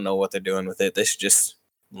anymore. I don't know what they're doing with it. They should just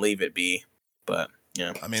leave it be. But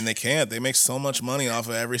yeah, I mean, they can't. They make so much money off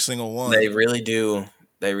of every single one. They really do.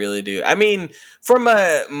 They really do. I mean, from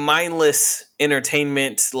a mindless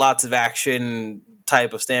entertainment, lots of action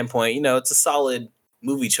type of standpoint, it's a solid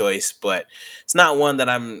movie choice, but it's not one that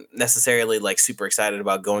I'm necessarily like super excited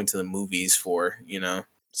about going to the movies for,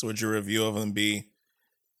 So would your review of them be,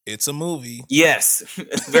 it's a movie? Yes,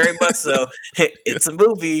 very much so. It's a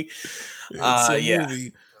movie. It's a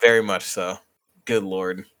movie. Very much so. Good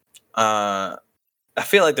Lord. I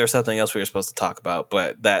feel like there's something else we were supposed to talk about,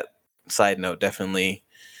 but that side note definitely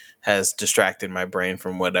has distracted my brain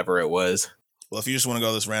from whatever it was. Well, if you just want to go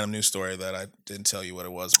to this random news story that I didn't tell you what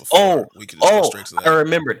it was before, we could just go straight to that.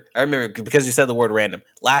 I remembered because you said the word random.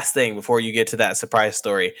 Last thing before you get to that surprise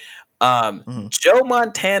story. Joe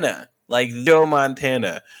Montana.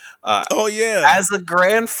 Oh, yeah. As a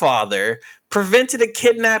grandfather, prevented a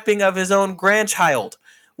kidnapping of his own grandchild,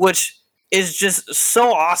 which is just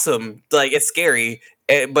so awesome. Like, it's scary,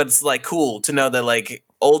 but it's like cool to know that like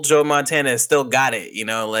old Joe Montana still got it.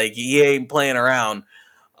 Like he ain't playing around.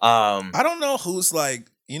 I don't know who's like,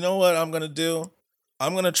 you know what I'm gonna do?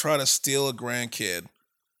 I'm gonna try to steal a grandkid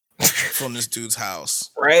from this dude's house.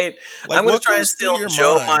 Right? Like, I'm gonna try to steal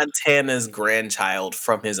Joe Montana's grandchild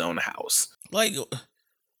from his own house. Like,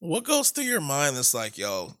 what goes through your mind that's like,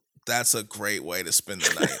 yo, that's a great way to spend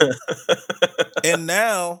the night. And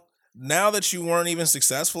now that you weren't even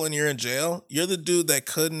successful and you're in jail, you're the dude that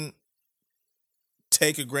couldn't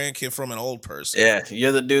take a grandkid from an old person. Yeah,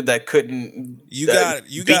 you're the dude that couldn't. You got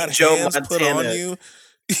Joe hands Montana. put on you.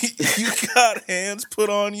 You got hands put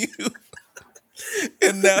on you,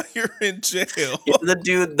 and now you're in jail. You're the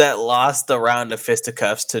dude that lost the round of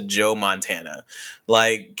fisticuffs to Joe Montana.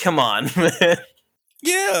 Like, come on, man.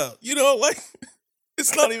 Yeah, like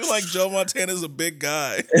it's not even like Joe Montana's a big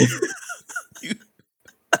guy.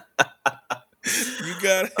 You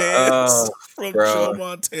got hands from Joe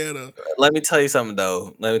Montana. Let me tell you something,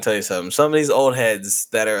 though. Some of these old heads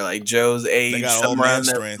that are like Joe's age, they got old man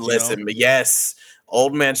strength. Listen, but yes,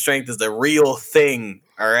 old man strength is the real thing.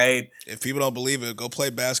 All right. If people don't believe it, go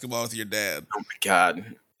play basketball with your dad. Oh my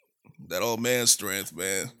God, that old man strength,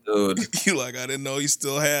 man. Dude, you like I didn't know he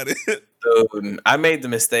still had it. Dude, I made the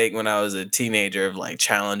mistake when I was a teenager of like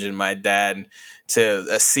challenging my dad to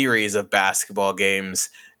a series of basketball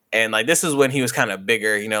games. And like this is when he was kind of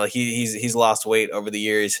bigger, like he's lost weight over the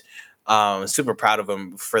years. Super proud of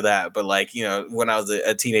him for that. But like, when I was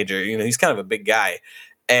a teenager, he's kind of a big guy.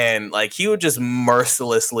 And like he would just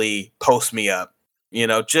mercilessly post me up,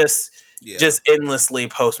 just endlessly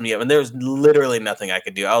post me up. And there was literally nothing I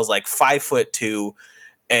could do. I was like 5'2"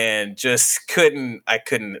 and just couldn't.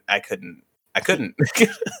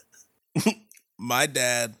 My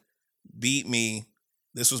dad beat me.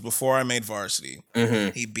 This was before I made varsity.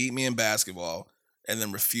 Mm-hmm. He beat me in basketball and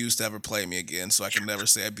then refused to ever play me again, so I can never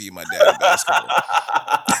say I beat my dad in basketball.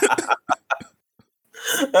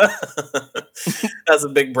 That's a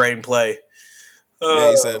big brain play.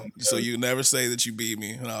 Yeah, he said, so you never say that you beat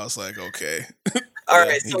me. And I was like, okay. All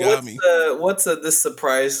right, so what's this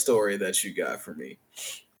surprise story that you got for me?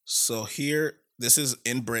 So here, this is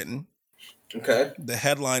in Britain. Okay. The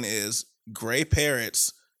headline is, Gray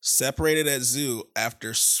Parrots separated at zoo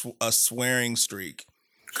after a swearing streak.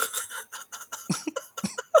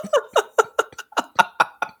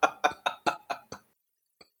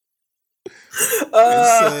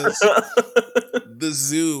 It says the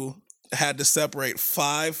zoo had to separate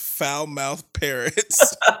 5 foul-mouthed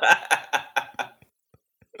parrots.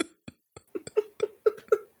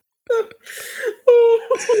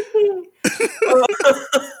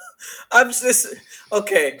 I'm just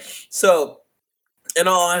okay. So, in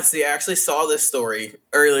all honesty, I actually saw this story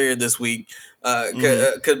earlier this week.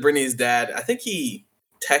 Because Brittany's dad, I think he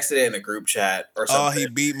texted it in a group chat or something. Oh, he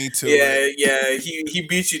beat me to it. Yeah, he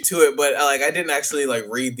beat you to it, but like I didn't actually like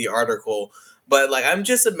read the article. But like I'm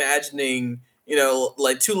just imagining,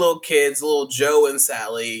 like two little kids, little Joe and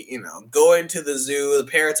Sally, going to the zoo. The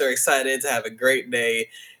parents are excited to have a great day,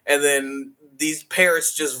 and then these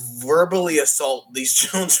parents just verbally assault these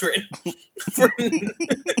children for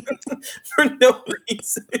no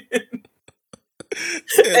reason.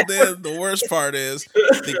 And then the worst part is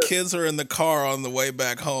the kids are in the car on the way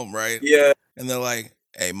back home, right? Yeah. And they're like,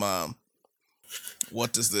 "Hey, Mom,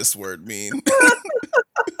 what does this word mean?"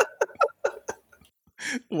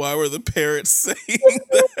 Why were the parents saying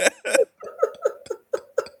that?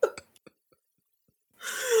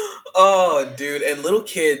 Oh, dude, and little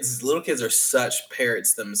kids are such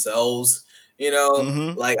parrots themselves.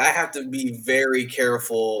 Like I have to be very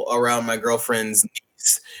careful around my girlfriend's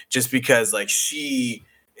niece, just because like it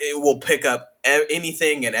will pick up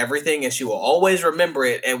anything and everything, and she will always remember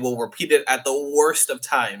it and will repeat it at the worst of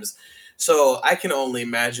times. So I can only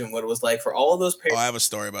imagine what it was like for all of those parents. Oh, I have a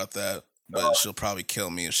story about that, but she'll probably kill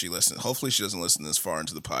me if she listens. Hopefully, she doesn't listen this far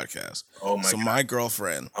into the podcast. Oh my! So God. my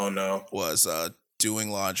girlfriend, was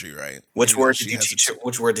doing laundry, right? Which word did you teach?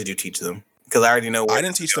 Which word did you teach them? Because I already know. I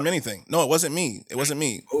didn't teach them anything. No, it wasn't me. It wasn't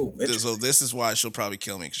me. Oh, so this is why she'll probably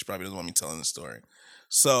kill me, because she probably doesn't want me telling the story.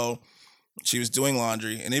 So she was doing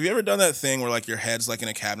laundry, and have you ever done that thing where like your head's like in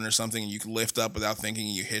a cabinet or something, and you can lift up without thinking,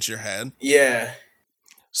 and you hit your head? Yeah.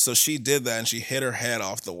 So she did that, and she hit her head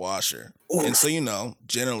off the washer. Ooh. And so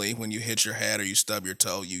generally when you hit your head or you stub your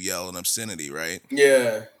toe, you yell an obscenity, right?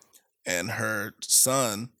 Yeah. And her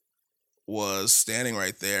son was standing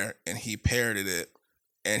right there, and he parroted it,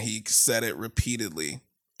 and he said it repeatedly.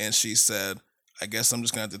 And she said, "I guess I'm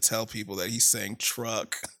just gonna have to tell people that he's saying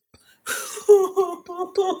truck."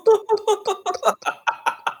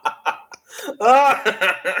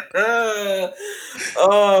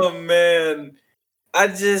 Oh man, I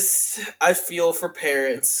feel for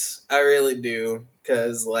parents. I really do.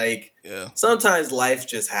 Because, sometimes life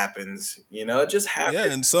just happens, it just happens. Yeah,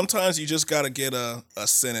 and sometimes you just got to get a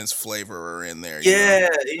sentence flavorer in there. Yeah,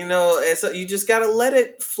 and so you just got to let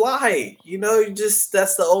it fly.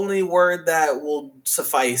 That's the only word that will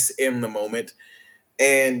suffice in the moment.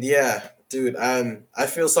 And yeah, dude, I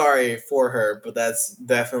feel sorry for her, but that's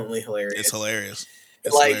definitely hilarious. It's hilarious.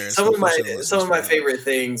 Some of my favorite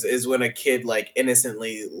things is when a kid like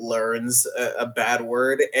innocently learns a bad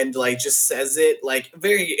word and like just says it like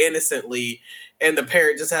very innocently, and the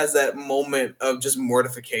parent just has that moment of just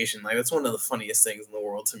mortification. Like that's one of the funniest things in the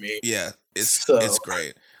world to me. Yeah, it's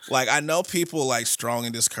great. Like I know people like strongly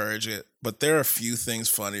discourage it, but there are few things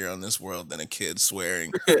funnier in this world than a kid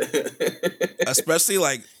swearing, especially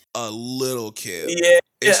like a little kid. Yeah,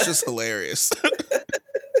 it's just hilarious.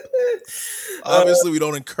 Obviously, we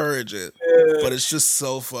don't encourage it, but it's just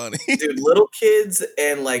so funny. Dude, little kids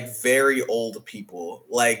and like very old people,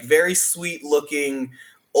 like very sweet looking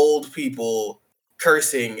old people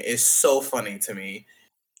cursing is so funny to me.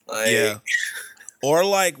 Yeah. Or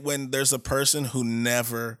like when there's a person who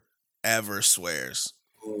never, ever swears.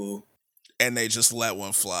 Ooh. And they just let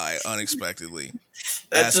one fly unexpectedly.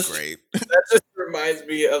 That's great. That just reminds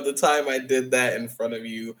me of the time I did that in front of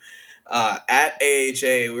you. At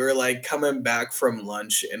AHA, we were like coming back from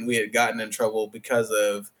lunch, and we had gotten in trouble because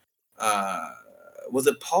of was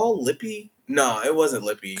it Paul Lippy? No, it wasn't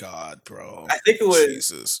Lippy. God, bro. I think it was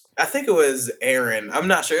Jesus. I think it was Aaron. I'm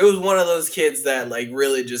not sure. It was one of those kids that like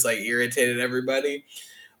really just like irritated everybody.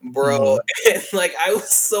 Bro, and like I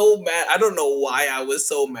was so mad. I don't know why I was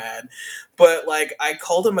so mad, but like I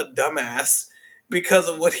called him a dumbass because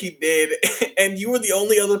of what he did, and you were the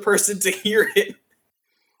only other person to hear it.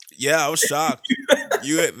 Yeah, I was shocked.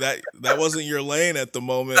 That wasn't your lane at the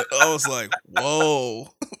moment. I was like, whoa.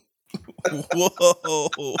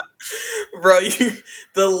 Whoa. Bro,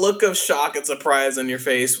 the look of shock and surprise on your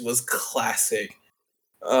face was classic.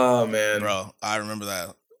 Oh, man. Bro, I remember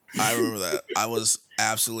that. I was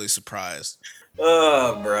absolutely surprised.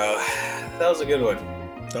 Oh, bro. That was a good one.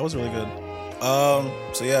 That was really good.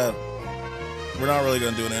 So yeah, we're not really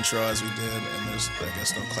going to do an intro as we did, and there's, I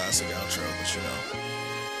guess, no classic outro, but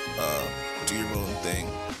do your own thing.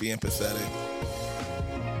 Be empathetic.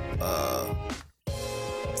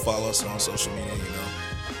 Follow us on social media,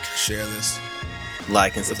 share this.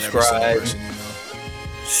 Like and subscribe. Person,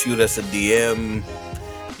 Shoot us a DM.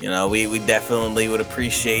 We definitely would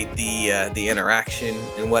appreciate the interaction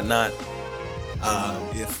and whatnot.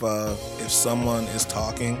 If someone is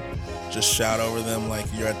talking just shout over them like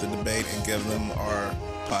you're at the debate and give them our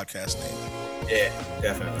podcast name. Yeah,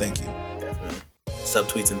 definitely. Thank you. Definitely.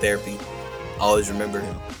 Subtweets and therapy. Always remember,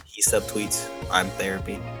 he subtweets, I'm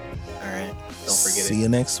therapy. All right. Don't forget it. See you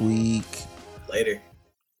next week. Later.